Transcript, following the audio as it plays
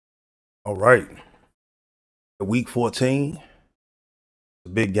All right. Week 14. A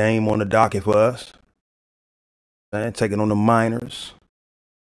big game on the docket for us. Man, taking on the Miners.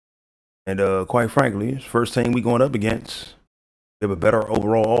 And quite frankly, first team we going up against, we have a better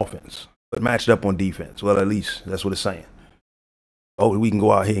overall offense, but matched up on defense. Well, at least that's what it's saying. Oh, we can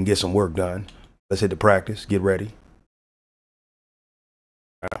go out here and get some work done. Let's hit the practice, get ready.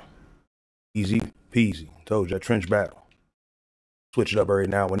 Easy peasy. Told you, that trench battle. Switch it up every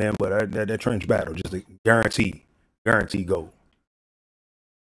now and then, but that trench battle, just a guarantee goal.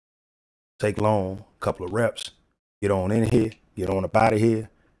 Take long, couple of reps, get on in here, get on up out of here,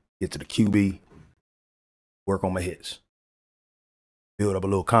 get to the QB, work on my hits. Build up a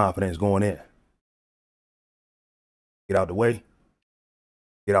little confidence going in. Get out the way.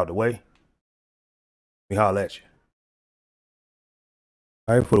 Get out the way. Let me holler at you.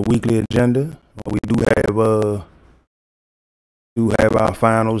 All right, for the weekly agenda, we do have our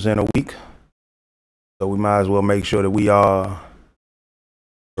finals in a week. So we might as well make sure that we are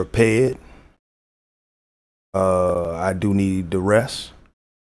prepared. I do need the rest.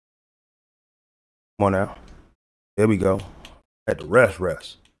 Come on now. There we go. At the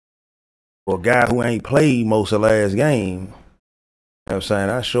rest. For a guy who ain't played most of the last game, you know what I'm saying?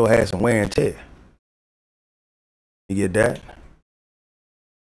 I sure had some wear and tear. You get that?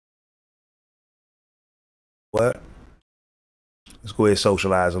 What? Let's go ahead and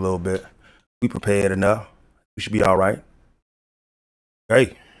socialize a little bit. We prepared enough. We should be all right.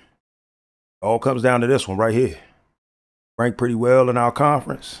 Hey, all comes down to this one right here. Ranked pretty well in our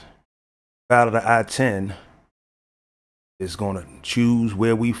conference. Battle of the I-10 is going to choose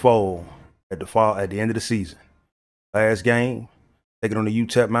where we fall at the end of the season. Last game, taking on the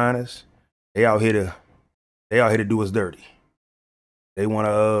UTEP Miners. They out here to do us dirty. They want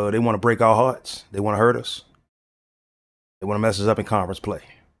to break our hearts. They want to hurt us. They want to mess us up in conference play.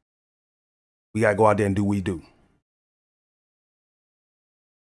 We got to go out there and do what we do.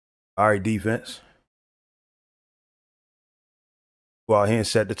 All right, defense. Go out here and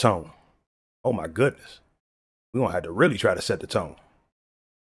set the tone. Oh, my goodness. We're going to have to really try to set the tone.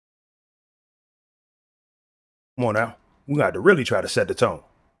 Come on now. We're going to have to really try to set the tone.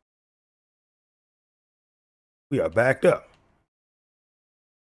 We are backed up.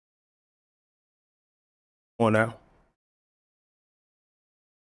 Come on now.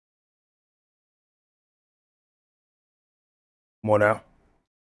 Come on now.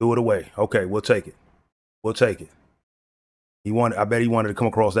 Do it away. Okay, we'll take it. We'll take it. I bet he wanted to come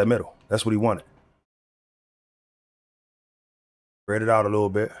across that middle. That's what he wanted. Spread it out a little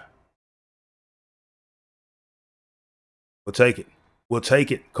bit. We'll take it. We'll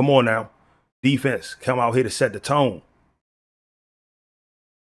take it. Come on now. Defense, come out here to set the tone.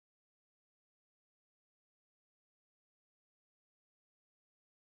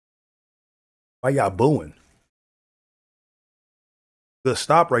 Why y'all booing? Good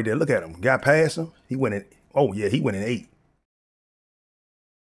stop right there. Look at him. Got past him. He went in. Oh, yeah, he went in 8.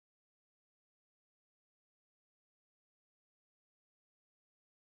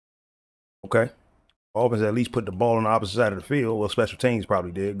 Okay. Offense at least put the ball on the opposite side of the field. Well, special teams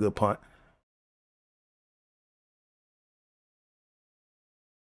probably did. Good punt.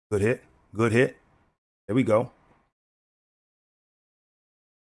 Good hit. Good hit. There we go.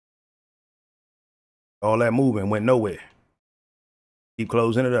 All that moving went nowhere. Keep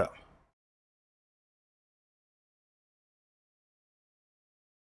closing it up.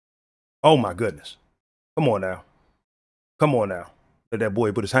 Oh, my goodness. Come on now. Come on now. Let that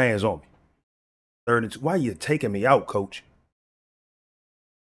boy put his hands on me. 3rd and 2. Why you taking me out, coach?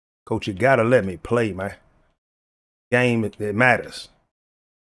 Coach, you got to let me play, man. Game, it matters.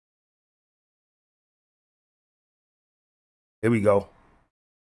 Here we go.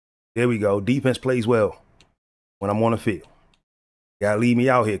 There we go. Defense plays well when I'm on the field. You got to leave me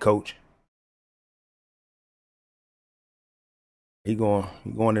out here, coach. He going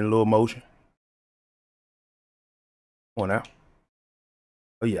in a little motion. Come on now.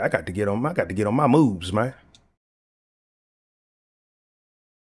 Oh yeah, I got to get on my moves, man.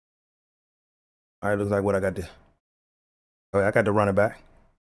 All right, looks like what I got to. Okay, I got to run it back.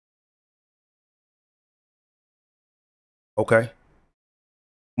 Okay.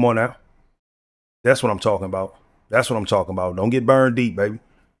 Come on now. That's what I'm talking about. That's what I'm talking about. Don't get burned deep, baby.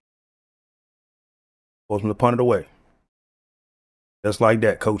 Force him to punt it away. Just like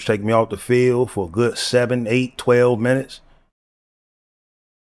that. Coach take me off the field for a good 7, 8, 12 minutes.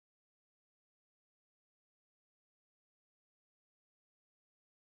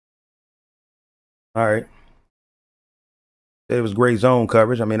 All right. It was great zone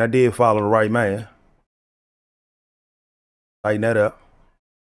coverage. I mean, I did follow the right man. Tighten that up.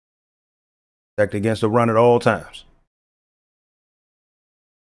 Protect against the run at all times.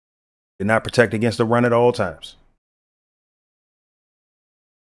 Did not protect against the run at all times.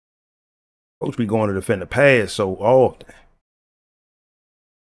 Coach be going to defend the pass so often.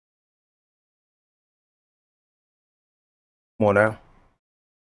 Come on now.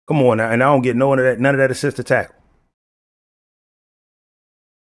 Come on now. And I don't get none of that assisted tackle.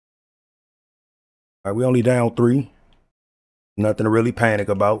 All right, we only down 3. Nothing to really panic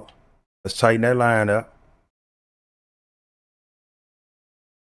about. Let's tighten that line up.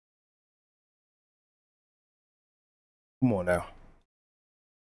 Come on now.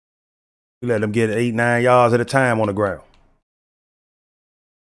 We let them get 8, 9 yards at a time on the ground.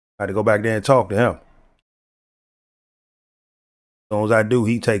 I had to go back there and talk to him. As soon as I do,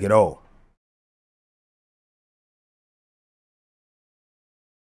 he take it all.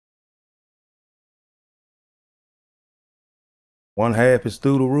 One half is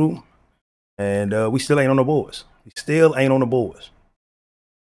through the roof, and we still ain't on the boards. We still ain't on the boards.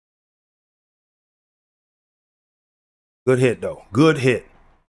 Good hit, though. Good hit.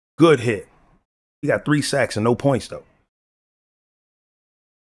 Good hit. We got 3 sacks and no points, though.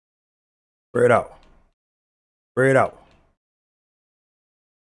 Spread out. Spread out.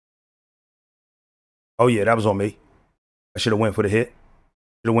 Oh, yeah, that was on me. I should have went for the hit.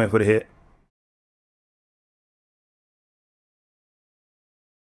 Should have went for the hit.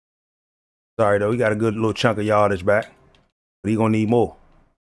 Sorry, though. He got a good little chunk of yardage back. But he going to need more.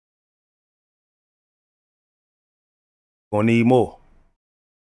 Going to need more.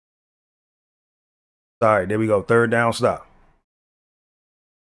 Sorry, there we go. 3rd down stop.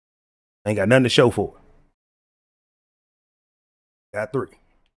 Ain't got nothing to show for it. Got 3.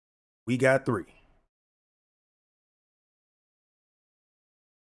 We got 3.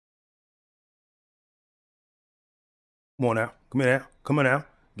 Come on now. Come here now. Come on now.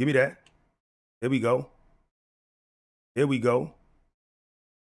 Give me that. Here we go. Here we go.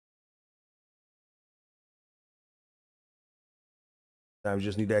 Now we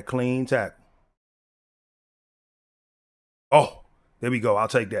just need that clean tackle. Oh, there we go. I'll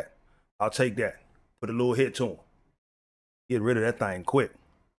take that. I'll take that. Put a little hit to him. Get rid of that thing quick.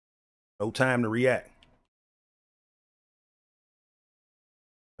 No time to react.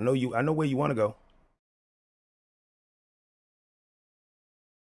 I know where you want to go.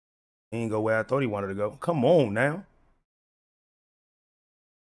 He ain't go where I thought he wanted to go. Come on now.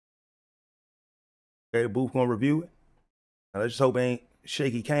 Okay, the booth gonna review it. Now let's just hope it ain't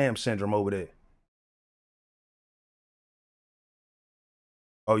shaky cam syndrome over there.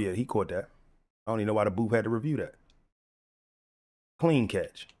 Oh yeah, he caught that. I don't even know why the booth had to review that. Clean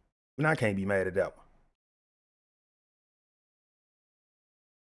catch. And I can't be mad at that one.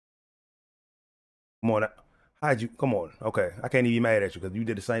 Come on. How'd you? Come on. Okay. I can't even be mad at you because you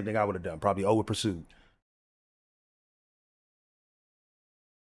did the same thing I would have done. Probably over pursued.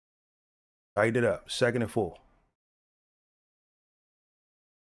 Tighten it up. 2nd and 4.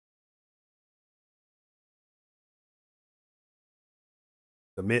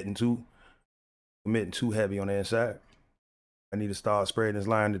 Committing too heavy on the inside. I need to start spreading this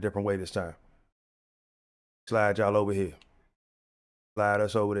line a different way this time. Slide y'all over here. Slide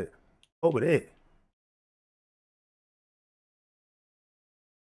us over there. Over there.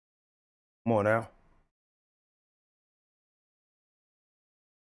 Come on now.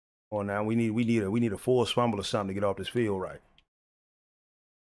 Come on now. We need a forced fumble or something to get off this field right.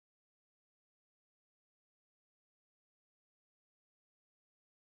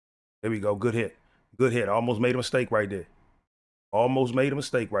 There we go. Good hit. Good hit. Almost made a mistake right there. Almost made a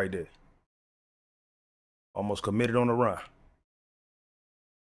mistake right there. Almost committed on the run.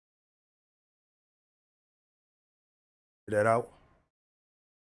 Get that out.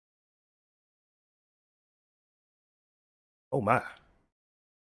 Oh my.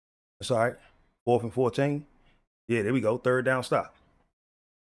 That's all right. 4th and 14. Yeah, there we go. 3rd down stop.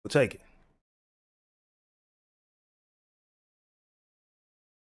 We'll take it.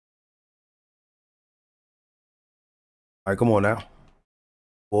 All right, come on now.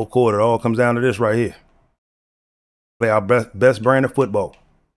 4th quarter, it all comes down to this right here. Play our best brand of football.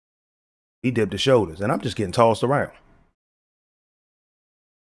 He dipped his shoulders, and I'm just getting tossed around.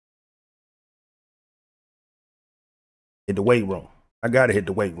 Hit the weight room. I got to hit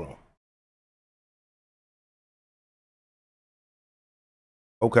the weight room.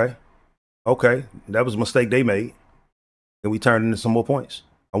 Okay. Okay. That was a mistake they made. And we turned into some more points.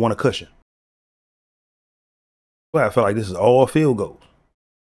 I want a cushion. Well, I feel like this is all field goals.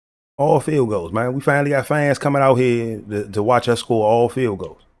 All field goals, man. We finally got fans coming out here to watch us score all field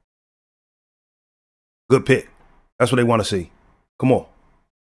goals. Good pick. That's what they want to see. Come on.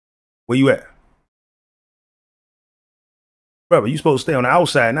 Where you at? Brother, you supposed to stay on the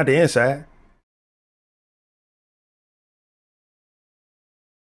outside, not the inside.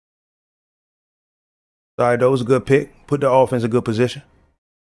 Sorry, though, it was a good pick. Put the offense in good position.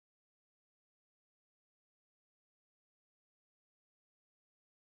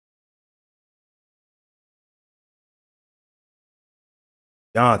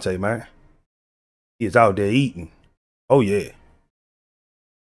 Deontay, man. He is out there eating. Oh, yeah.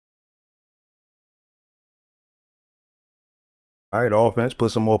 All right, offense,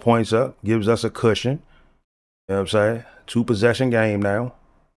 put some more points up. Gives us a cushion. You know what I'm saying? 2-possession game now.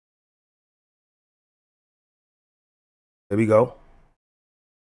 There we go.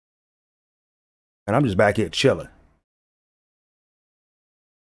 And I'm just back here chilling.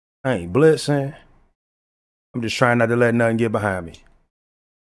 I ain't blitzing. I'm just trying not to let nothing get behind me.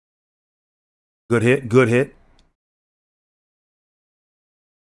 Good hit, good hit.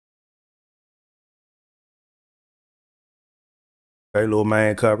 Okay, little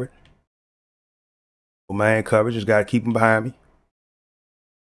man covered. Little man covered, just got to keep him behind me.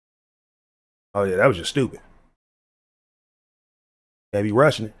 Oh, yeah, that was just stupid. Can't be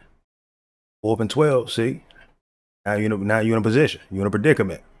rushing it. 4th and 12, see? Now you're in a position. You're in a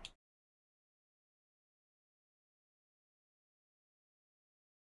predicament.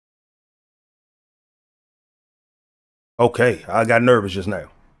 Okay, I got nervous just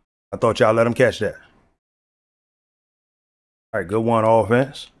now. I thought y'all let him catch that. All right, good one,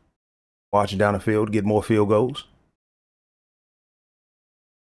 offense. Watching down the field, get more field goals.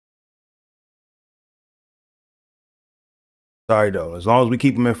 Sorry, though. As long as we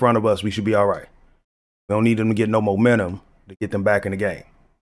keep them in front of us, we should be all right. We don't need them to get no momentum to get them back in the game.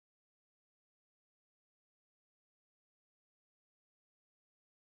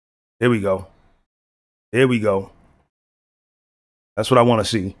 Here we go. Here we go. That's what I want to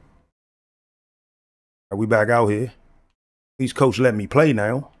see. Are we back out here? These coach let me play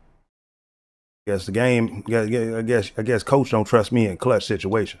now. Guess the game. I guess coach don't trust me in clutch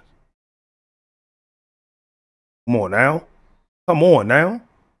situations. Come on now. Come on now.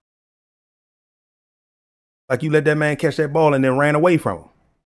 Like you let that man catch that ball and then ran away from him.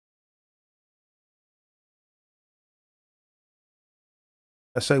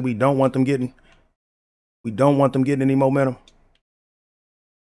 I say we don't want them getting any momentum.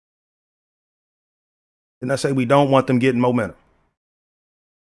 Didn't I say we don't want them getting momentum?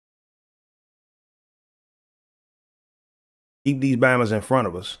 Keep these Bammers in front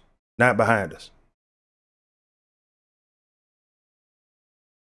of us, not behind us.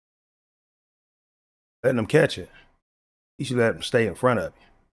 Letting them catch it. You should let them stay in front of you.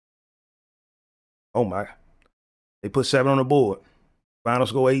 Oh, my. They put 7 on the board. Final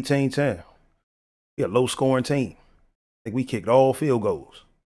score 18-10. We a low-scoring team. I think we kicked all field goals.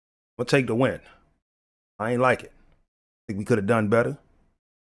 I'm going to take the win. I ain't like it. I think we could have done better. You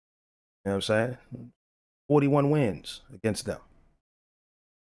know what I'm saying? 41 wins against them.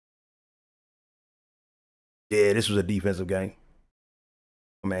 Yeah, this was a defensive game.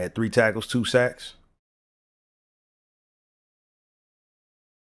 I mean, I had 3 tackles, 2 sacks.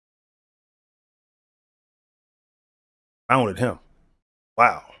 Pounded him.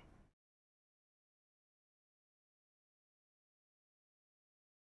 Wow.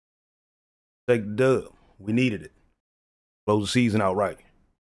 Take the dub. We needed it. Close the season out right.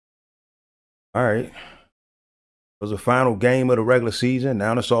 All right. It was the final game of the regular season.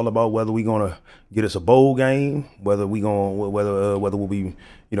 Now it's all about whether we're gonna get us a bowl game, whether we'll be,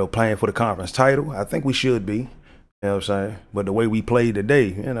 playing for the conference title. I think we should be. You know what I'm saying? But the way we played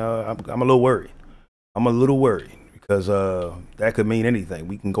today, I'm a little worried. I'm a little worried because that could mean anything.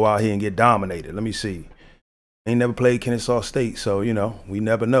 We can go out here and get dominated. Let me see. Ain't never played Kennesaw State, so we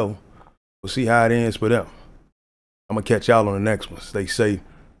never know. We'll see how it ends for them. I'm gonna catch y'all on the next one. Stay safe,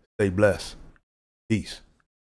 stay blessed. Peace.